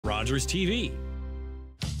Rogers TV.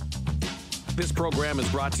 This program is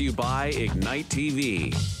brought to you by Ignite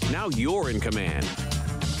TV. Now you're in command.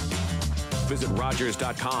 Visit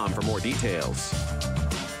Rogers.com for more details.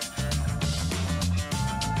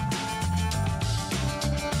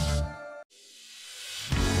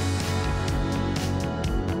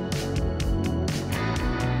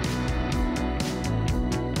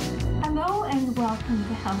 Hello and welcome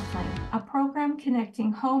to HealthLink, a program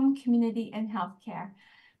connecting home, community, and healthcare.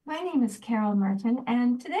 My name is Carol Merton,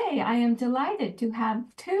 and today I am delighted to have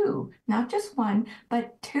two, not just one,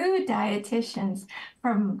 but two dietitians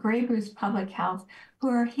from Grey Bruce Public Health who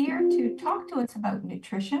are here to talk to us about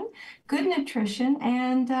nutrition, good nutrition,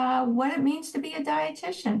 and what it means to be a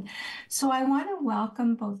dietitian. So I want to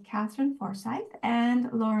welcome both Kathryn Forsyth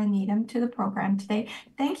and Laura Needham to the program today.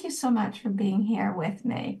 Thank you so much for being here with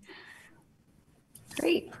me.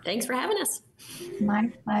 Great. Thanks for having us.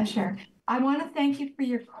 My pleasure. I want to thank you for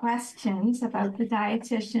your questions about the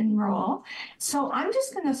dietitian role. So I'm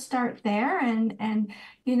just going to start there and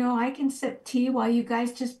you know, I can sip tea while you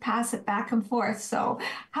guys just pass it back and forth. So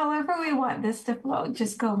however we want this to flow,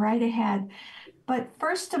 just go right ahead. But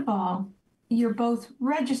first of all, you're both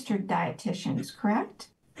registered dietitians, correct?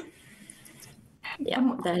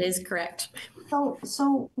 Yeah, that is correct.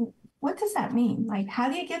 So what does that mean? Like, how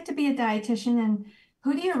do you get to be a dietitian and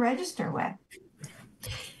who do you register with?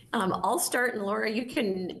 I'll start, and Laura, you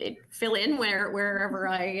can fill in wherever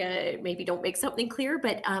I maybe don't make something clear.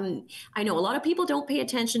 But I know a lot of people don't pay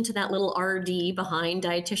attention to that little RD behind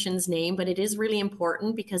dietitian's name, but it is really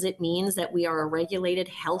important because it means that we are a regulated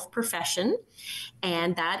health profession,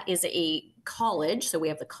 and that is a college. So we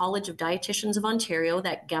have the College of Dietitians of Ontario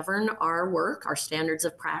that govern our work, our standards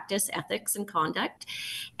of practice, ethics, and conduct.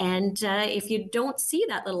 And if you don't see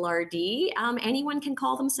that little RD, anyone can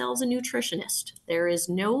call themselves a nutritionist. There is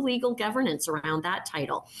no legal governance around that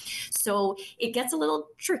title. So it gets a little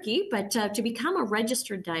tricky, but to become a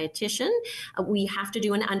registered dietitian, we have to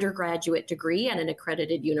do an undergraduate degree at an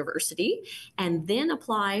accredited university and then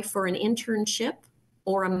apply for an internship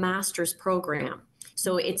or a master's program.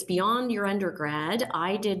 So it's beyond your undergrad.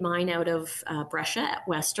 I did mine out of Brescia at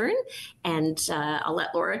Western, and I'll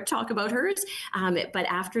let Laura talk about hers. But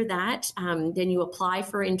after that, then you apply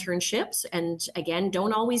for internships. And again,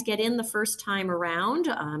 don't always get in the first time around.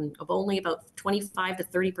 Of only about 25 to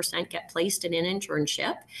 30% get placed in an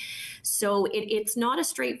internship. So it's not a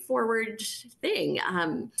straightforward thing.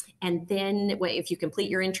 And then if you complete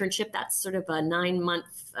your internship, that's sort of a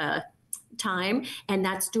 9-month time, and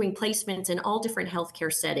that's doing placements in all different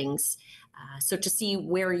healthcare settings. So to see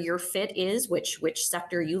where your fit is, which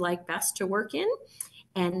sector you like best to work in,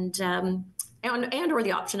 and or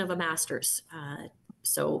the option of a master's.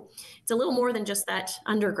 So it's a little more than just that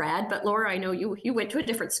undergrad. But Laura, I know you went to a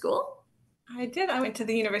different school. I did. I went to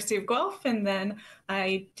the University of Guelph, and then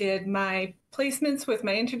I did my placements with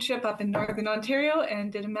my internship up in Northern Ontario and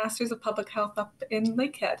did a Master's of Public Health up in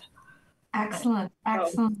Lakehead. Excellent.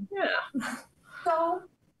 Excellent. Yeah. So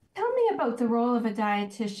tell me about the role of a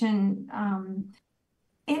dietitian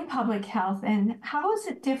in public health, and how is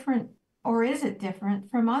it different, or is it different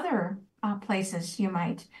from other places you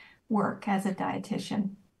might work as a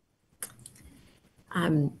dietitian?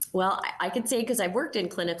 Well, I could say, because I've worked in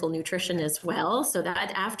clinical nutrition as well, so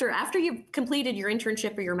that after you've completed your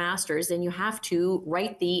internship or your master's, then you have to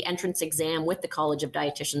write the entrance exam with the College of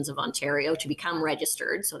Dietitians of Ontario to become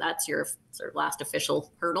registered. So that's your sort of last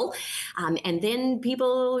official hurdle. And then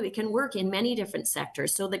people can work in many different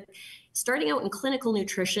sectors. So starting out in clinical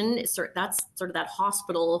nutrition, that's sort of that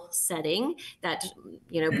hospital setting that,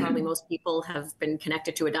 you know, probably most people have been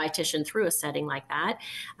connected to a dietitian through a setting like that.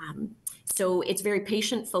 So it's very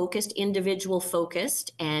patient-focused,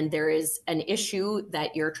 individual-focused, and there is an issue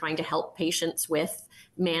that you're trying to help patients with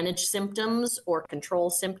manage symptoms or control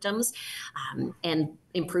symptoms and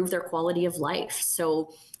improve their quality of life.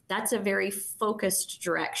 So that's a very focused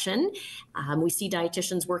direction. We see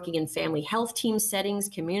dietitians working in family health team settings,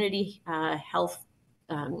 community health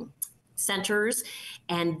centers,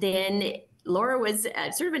 and then Laura was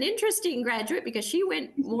sort of an interesting graduate because she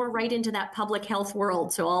went more right into that public health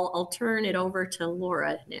world. So I'll turn it over to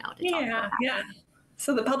Laura now to talk about that. Yeah.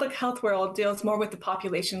 So the public health world deals more with the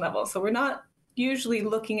population level. So we're not usually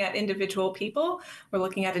looking at individual people. We're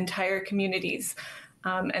looking at entire communities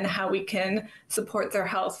and how we can support their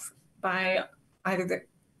health by either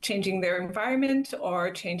changing their environment or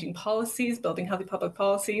changing policies, building healthy public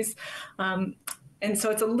policies. And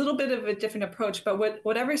so it's a little bit of a different approach, but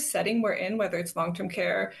whatever setting we're in, whether it's long-term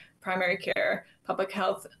care, primary care, public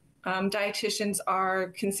health, dietitians are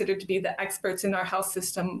considered to be the experts in our health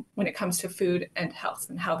system when it comes to food and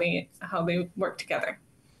health and how they work together.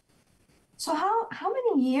 So how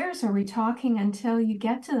many years are we talking until you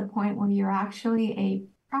get to the point where you're actually a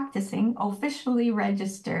practicing, officially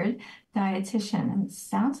registered dietitian? And it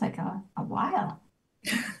sounds like a while.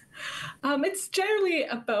 It's generally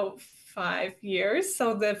about 5 years.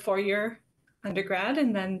 So the 4-year undergrad,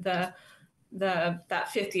 and then that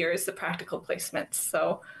fifth year is the practical placement.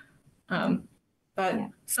 So, but Yeah.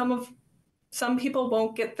 some people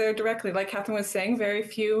won't get there directly. Like Kathryn was saying, very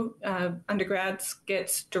few undergrads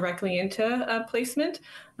get directly into a placement.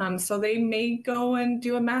 So they may go and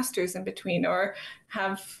do a master's in between, or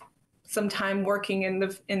have some time working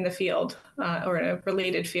in the field or in a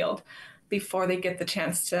related field before they get the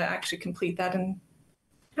chance to actually complete that and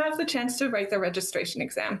have the chance to write their registration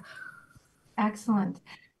exam. Excellent.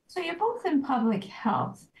 So you're both in public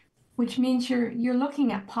health, which means you're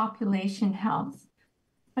looking at population health,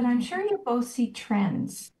 but I'm sure you both see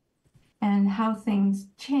trends and how things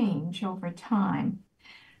change over time.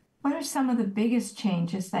 What are some of the biggest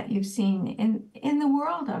changes that you've seen in the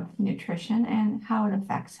world of nutrition and how it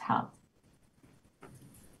affects health?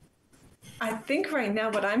 I think right now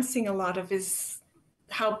what I'm seeing a lot of is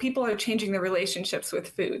how people are changing their relationships with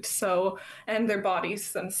food, so, and their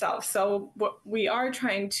bodies themselves. So what we are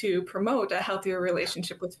trying to promote a healthier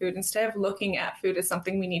relationship with food, instead of looking at food as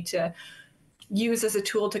something we need to use as a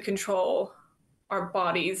tool to control our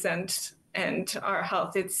bodies and our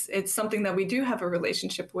health. It's something that we do have a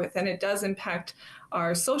relationship with, and it does impact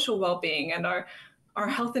our social well-being and our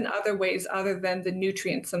health in other ways other than the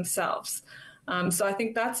nutrients themselves. So I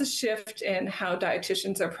think that's a shift in how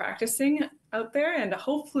dietitians are practicing out there, and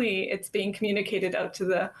hopefully it's being communicated out to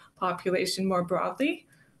the population more broadly.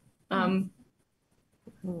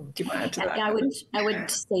 Do you want to add to that? I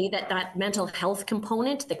would say that mental health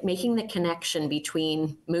component, that making the connection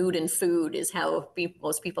between mood and food is how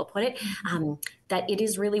most people put it, that it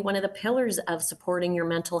is really one of the pillars of supporting your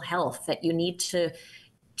mental health, that you need to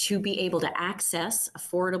be able to access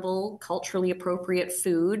affordable, culturally appropriate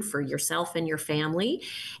food for yourself and your family.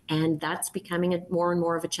 And that's becoming more and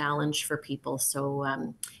more of a challenge for people.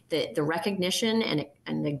 So the recognition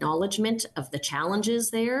and acknowledgement of the challenges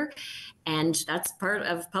there. And that's part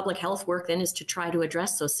of public health work then, is to try to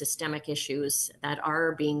address those systemic issues that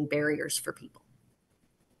are being barriers for people.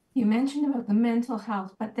 You mentioned about the mental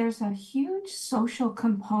health, but there's a huge social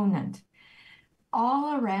component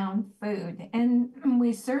all around food. And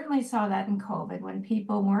we certainly saw that in COVID when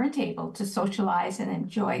people weren't able to socialize and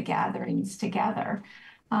enjoy gatherings together.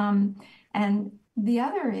 And the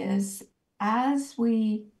other is, as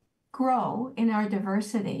we grow in our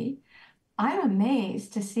diversity, I'm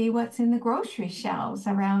amazed to see what's in the grocery shelves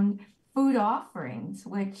around food offerings,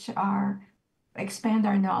 which expand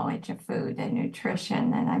our knowledge of food and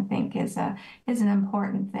nutrition, and I think is an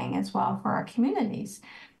important thing as well for our communities.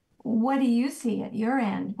 What do you see at your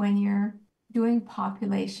end when you're doing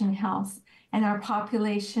population health and our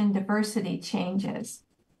population diversity changes?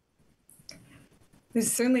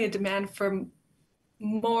 There's certainly a demand for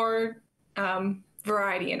more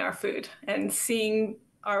variety in our food, and seeing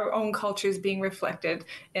our own cultures being reflected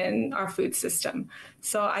in our food system.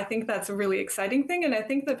 So I think that's a really exciting thing. And I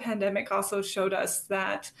think the pandemic also showed us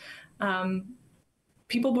that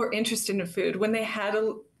people were interested in food when they had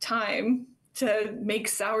a time to make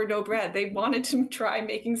sourdough bread. They wanted to try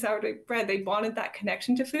making sourdough bread. They wanted that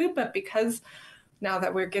connection to food, but because now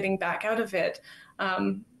that we're getting back out of it,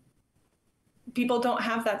 people don't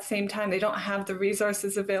have that same time. They don't have the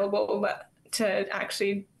resources available to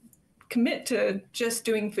actually commit to just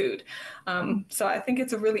doing food. So I think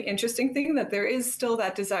it's a really interesting thing that there is still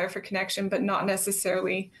that desire for connection, but not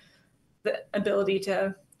necessarily the ability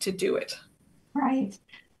to do it. Right.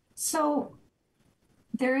 So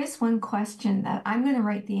there is one question that I'm going to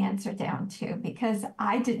write the answer down to, because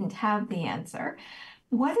I didn't have the answer.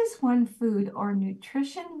 What is one food or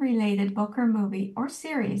nutrition-related book or movie or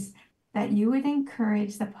series that you would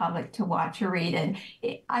encourage the public to watch or read? And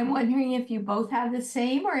I'm wondering if you both have the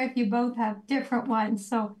same or if you both have different ones.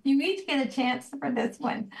 So you each get a chance for this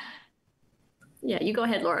one. Yeah, you go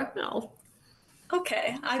ahead, Laura. No.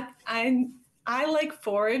 Okay, I like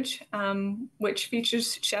Forage, which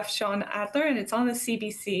features Chef Sean Adler, and it's on the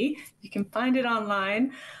CBC. You can find it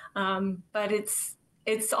online, but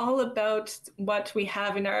it's all about what we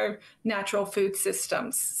have in our natural food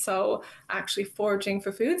systems. So actually foraging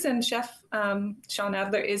for foods, and Chef Sean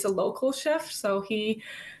Adler is a local chef, so he's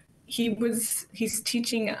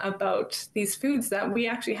teaching about these foods that we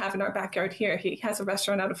actually have in our backyard here. He has a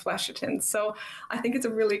restaurant out of Flesherton. So I think it's a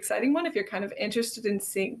really exciting one if you're kind of interested in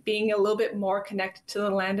being a little bit more connected to the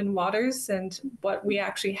land and waters and what we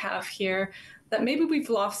actually have here that maybe we've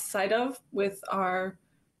lost sight of with our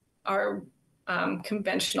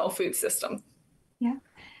conventional food system. Yeah.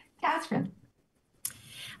 Kathryn.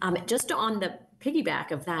 Just on the piggyback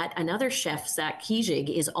of that, another chef, Zach Kijig,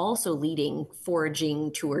 is also leading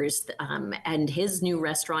foraging tours, and his new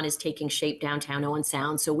restaurant is taking shape downtown Owen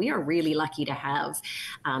Sound. So we are really lucky to have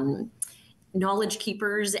knowledge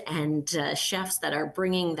keepers and chefs that are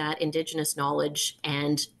bringing that Indigenous knowledge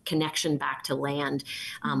and connection back to land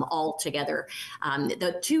all together.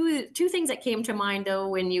 The two things that came to mind, though,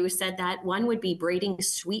 when you said that, one would be Braiding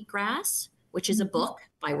Sweetgrass, which is a book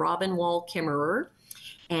by Robin Wall Kimmerer.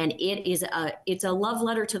 And it's a love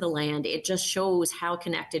letter to the land. It just shows how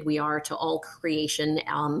connected we are to all creation,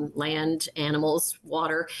 land, animals,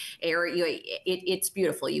 water, air. It's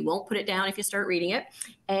beautiful. You won't put it down if you start reading it.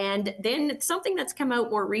 And then something that's come out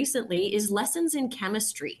more recently is Lessons in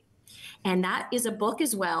Chemistry. And that is a book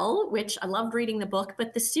as well, which I loved reading the book,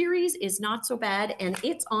 but the series is not so bad, and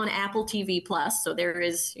it's on Apple TV Plus. So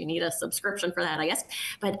you need a subscription for that, I guess.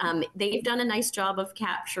 But they've done a nice job of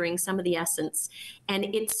capturing some of the essence. And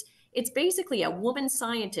it's basically a woman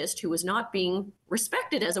scientist who was not being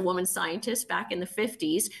respected as a woman scientist back in the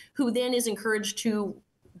 50s, who then is encouraged to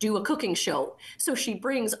do a cooking show. So she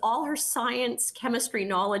brings all her science, chemistry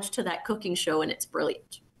knowledge to that cooking show, and it's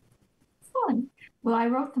brilliant. Fun. Well, I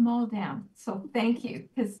wrote them all down, so thank you,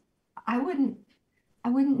 because I wouldn't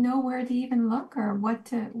know where to even look or what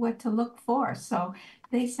to look for. So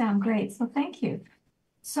they sound great. So thank you.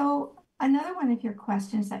 So another one of your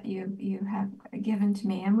questions that you have given to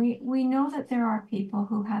me, and we know that there are people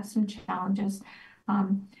who have some challenges,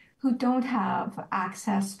 who don't have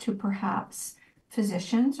access to perhaps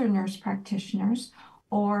physicians or nurse practitioners,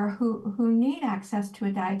 or who need access to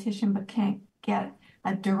a dietitian but can't get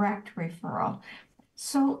a direct referral.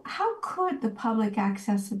 So how could the public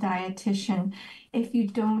access a dietitian if you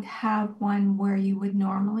don't have one where you would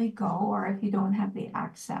normally go, or if you don't have the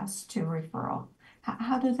access to referral?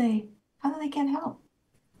 How do they get help?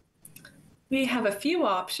 We have a few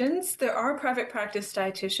options. There are private practice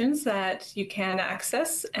dietitians that you can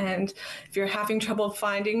access, and if you're having trouble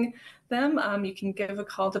finding them, you can give a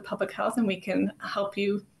call to public health, and we can help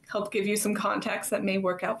give you some contacts that may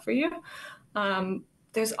work out for you.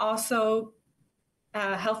 There's also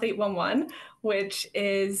Health 811, which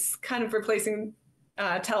is kind of replacing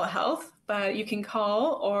telehealth, but you can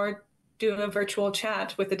call or do a virtual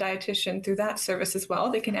chat with a dietitian through that service as well.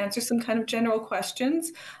 They can answer some kind of general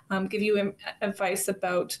questions, give you advice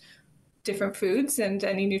about different foods and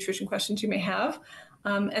any nutrition questions you may have.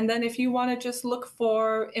 And then if you want to just look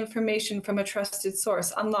for information from a trusted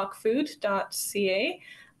source, unlockfood.ca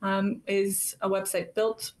is a website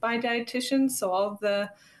built by dietitians. So all the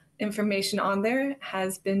information on there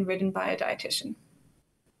has been written by a dietitian.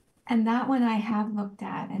 And that one I have looked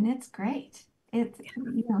at, and it's great. It's,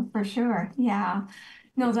 for sure. Yeah.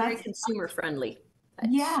 No, it's that's very consumer friendly.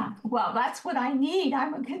 Yeah. Well, that's what I need.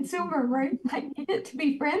 I'm a consumer, right? I need it to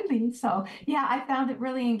be friendly. So yeah, I found it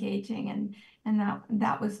really engaging, and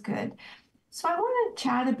that was good. So I want to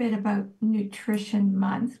chat a bit about Nutrition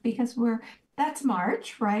Month, because that's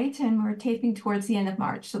March, right? And we're taping towards the end of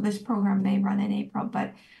March. So this program may run in April,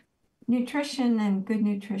 but nutrition and good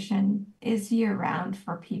nutrition is year-round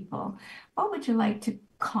for people. What would you like to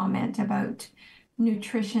comment about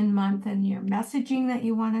Nutrition Month and your messaging that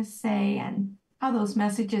you want to say, and how those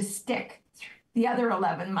messages stick the other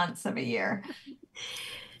 11 months of a year?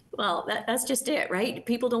 Well, that's just it, right?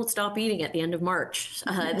 People don't stop eating at the end of March.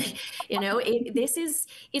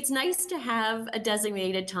 It's nice to have a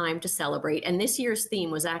designated time to celebrate. And this year's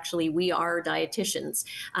theme was actually We Are Dietitians,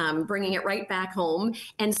 bringing it right back home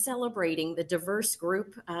and celebrating the diverse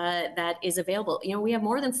group that is available. We have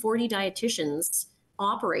more than 40 dietitians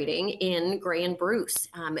operating in Grey and Bruce,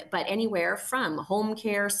 but anywhere from home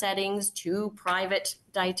care settings to private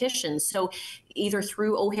dietitians. So either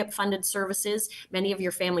through OHIP funded services, many of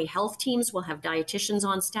your family health teams will have dietitians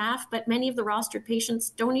on staff, but many of the rostered patients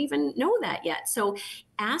don't even know that yet. So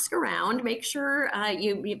ask around, make sure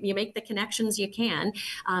you make the connections you can.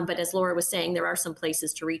 But as Laura was saying, there are some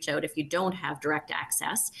places to reach out if you don't have direct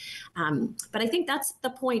access. But I think that's the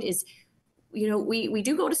point is, we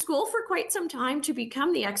do go to school for quite some time to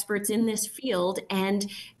become the experts in this field,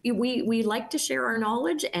 and we like to share our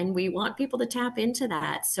knowledge, and we want people to tap into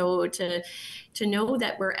that. So to know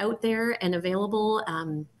that we're out there and available.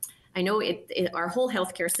 I know our whole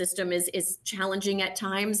healthcare system is challenging at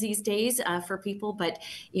times these days for people, but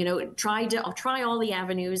I'll try all the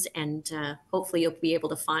avenues, and hopefully you'll be able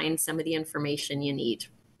to find some of the information you need.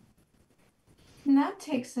 And that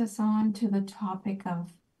takes us on to the topic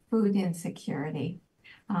of food insecurity,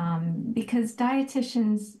 because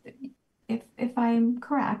dietitians, if I'm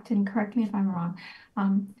correct, and correct me if I'm wrong,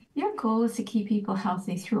 your goal is to keep people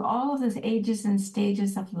healthy through all of those ages and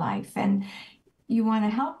stages of life. And you want to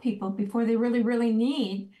help people before they really, really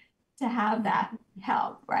need to have that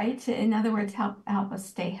help, right? In other words, help us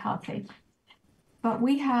stay healthy. But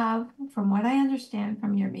we have, from what I understand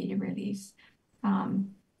from your media release,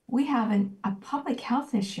 we have a public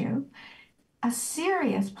health issue, a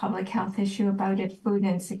serious public health issue about food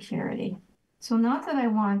insecurity. So not that I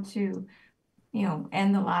want to,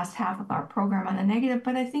 end the last half of our program on a negative,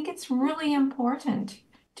 but I think it's really important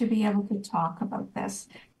to be able to talk about this.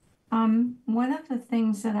 One of the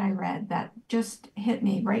things that I read that just hit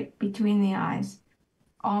me right between the eyes,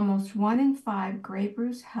 almost 1 in 5 Grey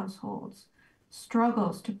Bruce households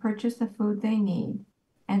struggles to purchase the food they need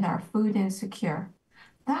and are food insecure.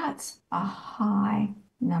 That's a high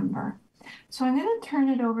number. So I'm going to turn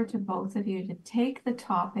it over to both of you to take the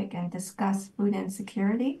topic and discuss food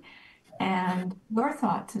insecurity and your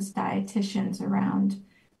thoughts as dietitians around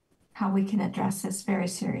how we can address this very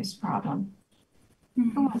serious problem.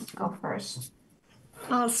 Who wants to go first?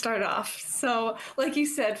 I'll start off. So, like you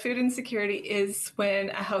said, food insecurity is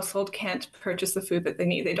when a household can't purchase the food that they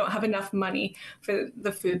need. They don't have enough money for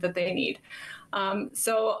the food that they need.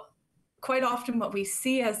 So quite often what we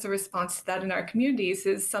see as the response to that in our communities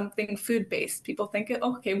is something food-based. People think,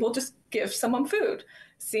 okay, we'll just give someone food.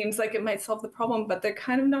 Seems like it might solve the problem, but they're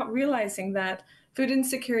kind of not realizing that food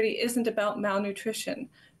insecurity isn't about malnutrition.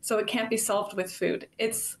 So it can't be solved with food.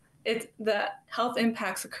 The health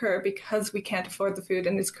impacts occur because we can't afford the food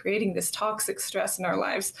and is creating this toxic stress in our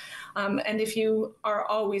lives. And if you are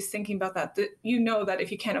always thinking about that, you know that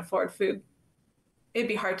if you can't afford food, it'd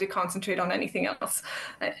be hard to concentrate on anything else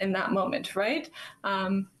in that moment, right?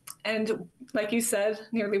 And like you said,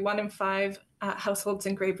 nearly 1 in 5 households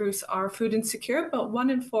in Grey Bruce are food insecure, but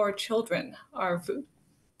 1 in 4 children are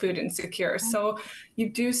food insecure. So you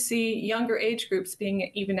do see younger age groups being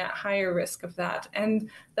even at higher risk of that. And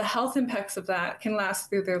the health impacts of that can last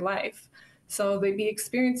through their life. So they'd be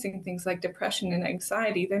experiencing things like depression and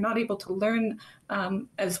anxiety. They're not able to learn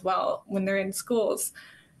as well when they're in schools.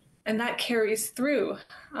 And that carries through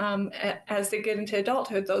as they get into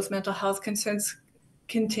adulthood. Those mental health concerns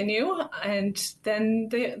continue, and then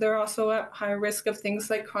they're also at higher risk of things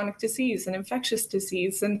like chronic disease and infectious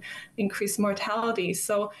disease and increased mortality.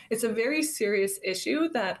 So it's a very serious issue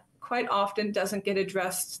that quite often doesn't get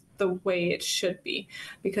addressed the way it should be,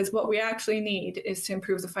 because what we actually need is to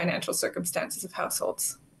improve the financial circumstances of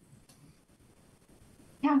households.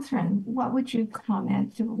 Kathryn, what would you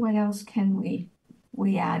comment? What else can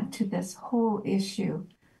we add to this whole issue?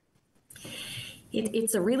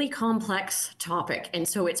 It's a really complex topic, and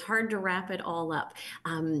so it's hard to wrap it all up.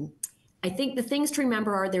 I think the things to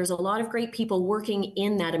remember are there's a lot of great people working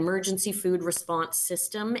in that emergency food response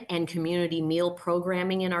system and community meal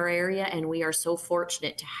programming in our area, and we are so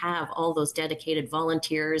fortunate to have all those dedicated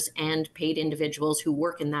volunteers and paid individuals who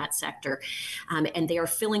work in that sector, and they are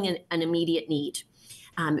filling an immediate need.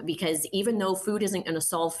 Because even though food isn't going to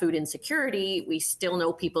solve food insecurity, we still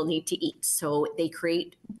know people need to eat. So they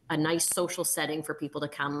create a nice social setting for people to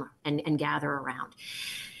come and gather around.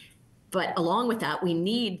 But along with that, we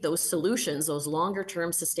need those solutions, those longer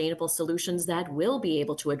term sustainable solutions that will be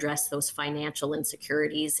able to address those financial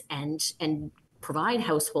insecurities and provide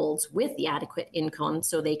households with the adequate income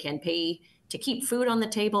so they can pay to keep food on the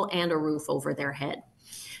table and a roof over their head.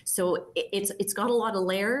 So it's got a lot of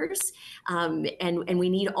layers, and we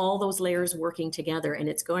need all those layers working together. And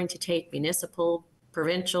it's going to take municipal,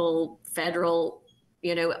 provincial, federal,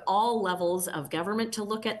 all levels of government to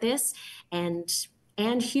look at this, and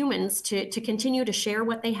humans to continue to share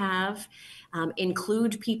what they have,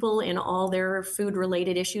 include people in all their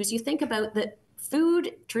food-related issues. You think about that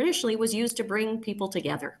food traditionally was used to bring people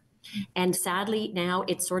together. And sadly, now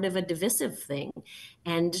it's sort of a divisive thing.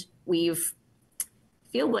 And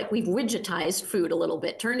feel like we've widgetized food a little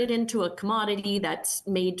bit, turned it into a commodity that's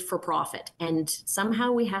made for profit. And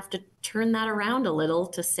somehow we have to turn that around a little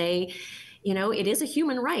to say, it is a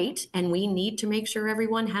human right, and we need to make sure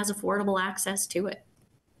everyone has affordable access to it.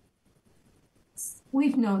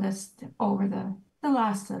 We've noticed over the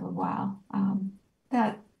last little while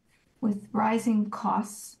that with rising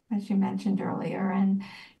costs, as you mentioned earlier,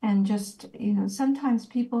 and just, sometimes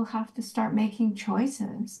people have to start making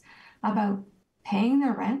choices about paying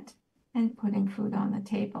their rent and putting food on the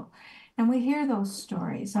table. And we hear those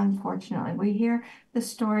stories, unfortunately. We hear the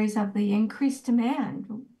stories of the increased demand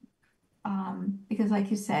because, like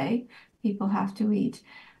you say, people have to eat.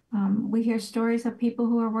 We hear stories of people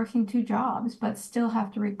who are working 2 jobs but still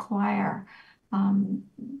have to require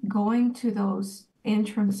going to those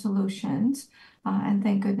interim solutions, and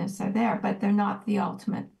thank goodness they're there, but they're not the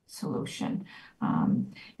ultimate solution.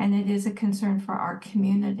 And it is a concern for our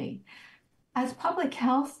community. As public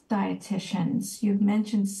health dietitians, you've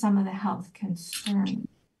mentioned some of the health concerns.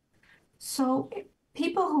 So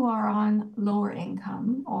people who are on lower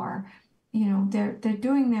income, or they're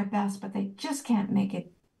doing their best, but they just can't make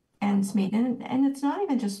it ends meet. And it's not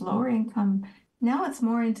even just lower income. Now it's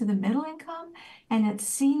more into the middle income, and it's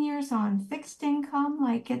seniors on fixed income.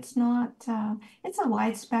 Like it's not, it's a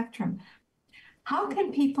wide spectrum. How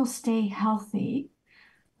can people stay healthy,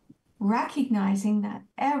 recognizing that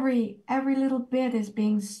every little bit is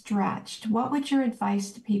being stretched? What would your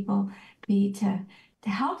advice to people be to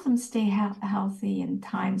help them stay healthy in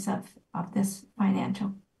times of this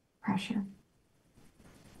financial pressure?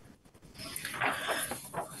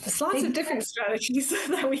 There's lots of different strategies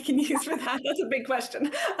that we can use for that. That's a big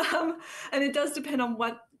question. And it does depend on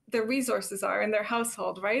what their resources are in their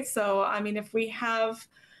household, right? So, I mean, if we have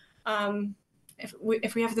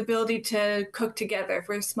if we have the ability to cook together, if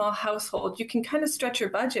we're a small household, you can kind of stretch your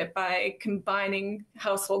budget by combining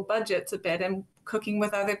household budgets a bit and cooking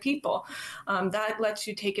with other people. That lets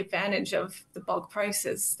you take advantage of the bulk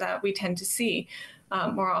prices that we tend to see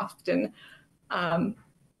more often.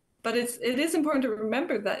 But it is important to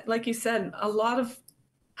remember that, like you said, a lot of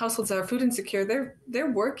households that are food insecure,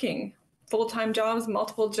 they're working full-time jobs,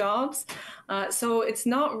 multiple jobs. So it's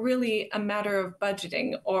not really a matter of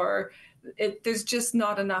budgeting, or there's just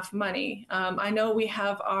not enough money. I know we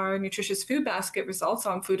have our nutritious food basket results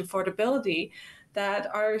on food affordability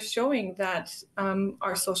that are showing that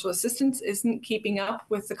our social assistance isn't keeping up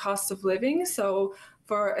with the cost of living. So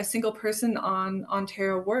for a single person on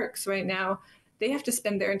Ontario Works right now, they have to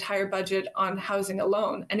spend their entire budget on housing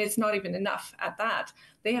alone, and it's not even enough at that.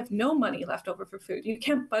 They have no money left over for food. You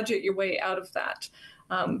can't budget your way out of that.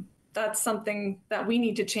 That's something that we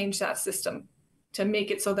need to change, that system, to make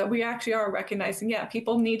it so that we actually are recognizing, yeah,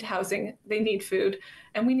 people need housing, they need food,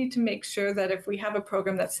 and we need to make sure that if we have a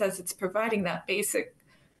program that says it's providing that basic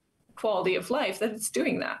quality of life, that it's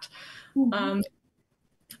doing that. Mm-hmm.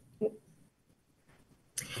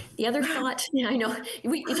 The other thought, yeah, I know.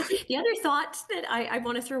 The other thought that I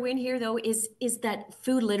want to throw in here, though, is that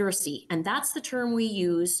food literacy, and that's the term we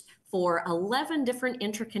use for 11 different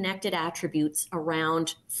interconnected attributes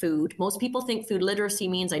around food. Most people think food literacy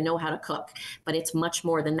means I know how to cook, but it's much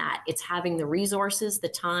more than that. It's having the resources, the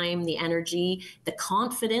time, the energy, the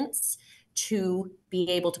confidence to be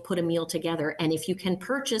able to put a meal together. And if you can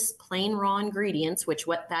purchase plain raw ingredients, which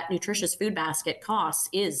what that nutritious food basket costs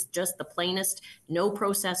is just the plainest, no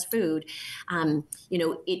processed food,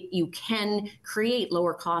 you can create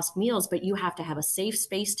lower cost meals, but you have to have a safe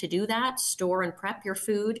space to do that, store and prep your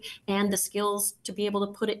food, and the skills to be able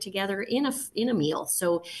to put it together in a meal.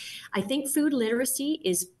 So I think food literacy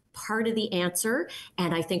is part of the answer.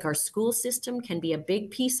 And I think our school system can be a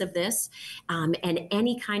big piece of this. And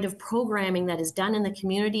any kind of programming that is done in the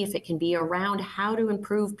community, if it can be around how to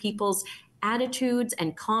improve people's attitudes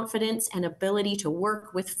and confidence and ability to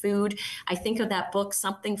work with food. I think of that book,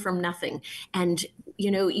 Something from Nothing. And,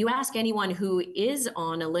 you ask anyone who is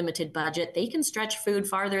on a limited budget, they can stretch food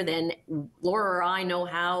farther than Laura or I know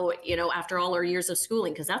how, after all our years of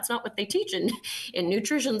schooling, because that's not what they teach in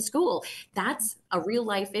nutrition school. That's a real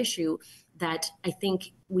life issue that I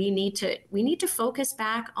think we need to focus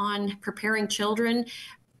back on preparing children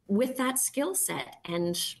with that skill set.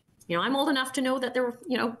 And I'm old enough to know that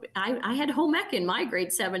I had home ec in my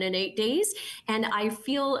grade 7 and 8 days. And I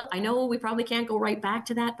know we probably can't go right back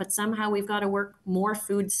to that, but somehow we've got to work more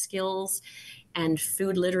food skills and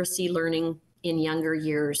food literacy learning in younger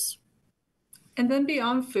years. And then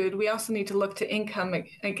beyond food, we also need to look to income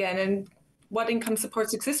again, and what income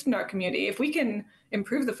supports exist in our community. If we can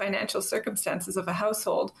improve the financial circumstances of a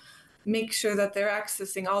household, make sure that they're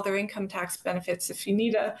accessing all their income tax benefits. If you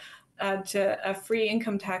need a free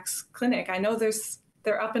income tax clinic, I know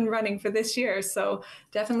they're up and running for this year, so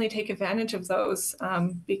definitely take advantage of those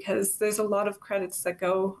because there's a lot of credits that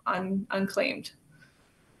go unclaimed.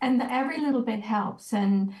 And every little bit helps,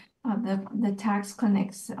 and the tax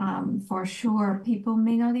clinics, for sure, people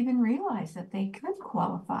may not even realize that they could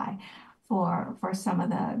qualify for some of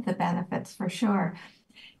the benefits, for sure.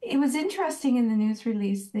 It was interesting in the news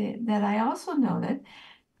release that I also noted,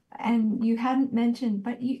 and you hadn't mentioned,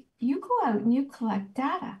 but you go out and you collect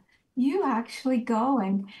data. You actually go,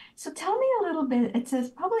 and so tell me a little bit. It says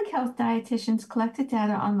public health dietitians collected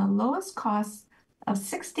data on the lowest costs of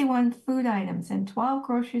 61 food items in 12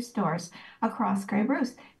 grocery stores across Grey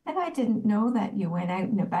Bruce. And I didn't know that you went out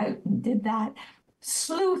and about and did that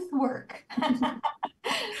sleuth work.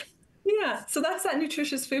 Yeah, so that's that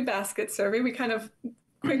nutritious food basket survey. We kind of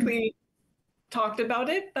quickly talked about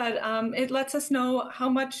it, but it lets us know how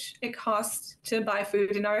much it costs to buy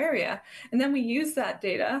food in our area. And then we use that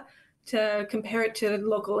data to compare it to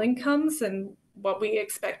local incomes and what we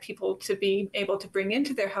expect people to be able to bring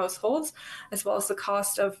into their households, as well as the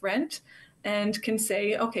cost of rent, and can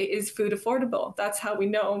say, okay, is food affordable? That's how we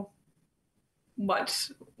know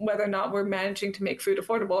whether or not we're managing to make food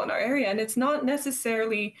affordable in our area. And it's not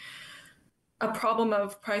necessarily a problem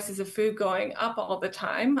of prices of food going up all the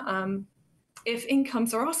time if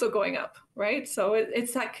incomes are also going up, right? So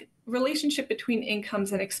it's that relationship between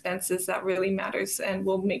incomes and expenses that really matters and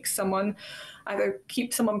will make someone either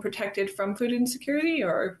keep someone protected from food insecurity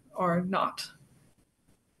or not.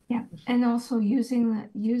 Yeah, and also using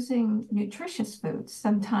nutritious foods.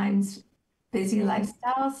 Sometimes busy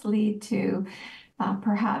lifestyles lead to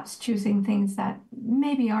perhaps choosing things that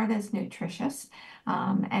maybe aren't as nutritious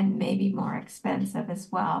and maybe more expensive as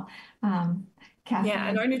well. Kathryn? Yeah,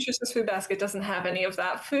 and our nutritious food basket doesn't have any of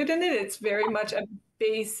that food in it. It's very much a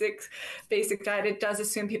basic diet. It does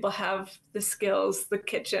assume people have the skills, the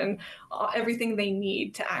kitchen, everything they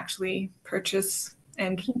need to actually purchase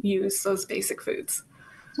and use those basic foods.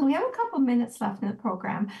 So we have a couple minutes left in the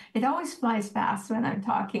program. It always flies fast when I'm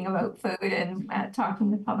talking about food and talking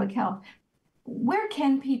to public health. Where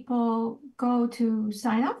can people go to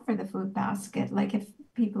sign up for the food basket? Like if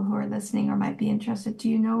people who are listening or might be interested, do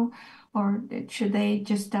you know, or should they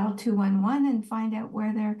just dial 211 and find out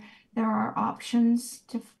where there are options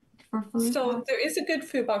for food? So there is a good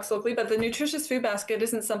food box locally, but the nutritious food basket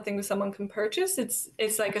isn't something that someone can purchase.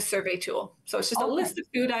 It's like a survey tool. So it's just a list of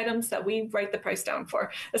food items that we write the price down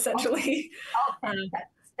for, essentially.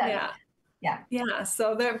 Yeah.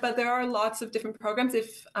 So there are lots of different programs.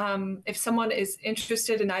 If someone is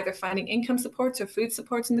interested in either finding income supports or food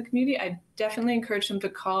supports in the community, I definitely encourage them to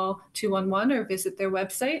call 211 or visit their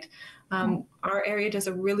website. Our area does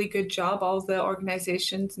a really good job. All the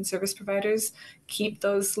organizations and service providers keep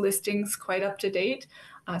those listings quite up to date.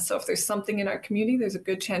 So if there's something in our community, there's a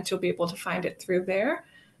good chance you'll be able to find it through there.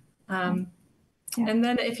 And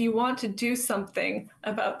then if you want to do something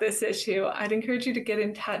about this issue, I'd encourage you to get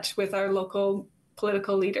in touch with our local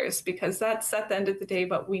political leaders, because that's at the end of the day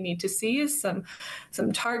what we need to see is some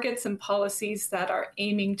targets and policies that are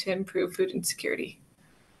aiming to improve food insecurity.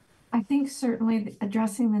 I think certainly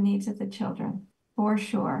addressing the needs of the children, for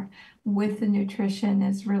sure, with the nutrition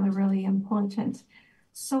is really, really important.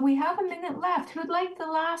 So we have a minute left. Who'd like the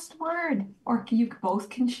last word? Or you both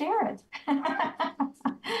can share it.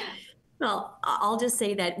 Well, I'll just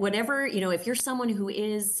say that whatever, if you're someone who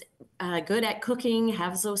is good at cooking,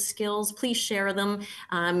 has those skills, please share them.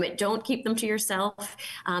 Don't keep them to yourself.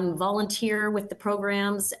 Volunteer with the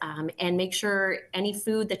programs and make sure any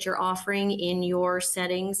food that you're offering in your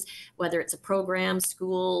settings, whether it's a program,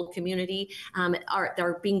 school, community,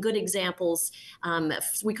 are being good examples.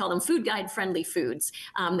 We call them food guide friendly foods,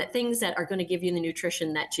 things that are going to give you the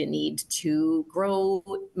nutrition that you need to grow,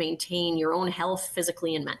 maintain your own health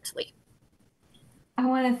physically and mentally. I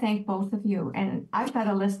want to thank both of you, and I've got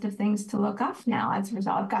a list of things to look up now as a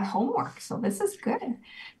result. I've got homework, so this is good.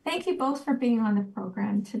 Thank you both for being on the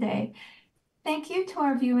program today. Thank you to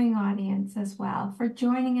our viewing audience as well for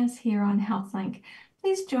joining us here on HealthLink.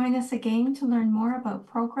 Please join us again to learn more about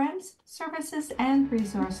programs, services, and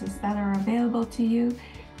resources that are available to you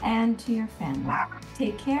and to your family.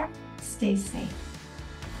 Take care, stay safe.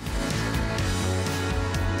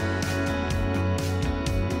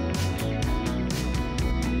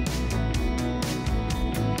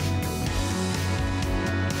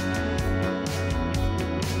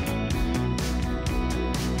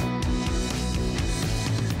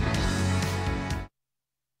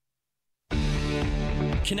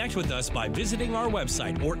 Connect with us by visiting our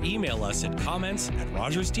website or email us at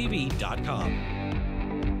comments@rogerstv.com.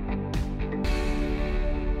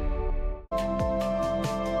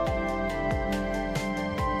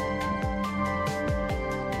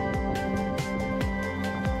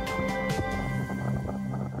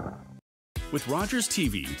 With Rogers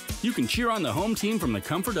TV, you can cheer on the home team from the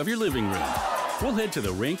comfort of your living room. We'll head to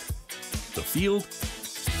the rink, the field,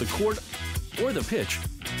 the court, or the pitch,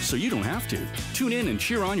 so you don't have to. Tune in and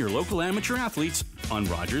cheer on your local amateur athletes on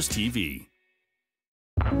Rogers TV.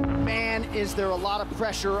 Man, is there a lot of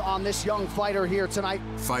pressure on this young fighter here tonight.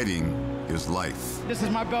 Fighting is life. This is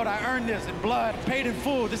my belt. I earned this in blood, paid in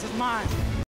full. This is mine.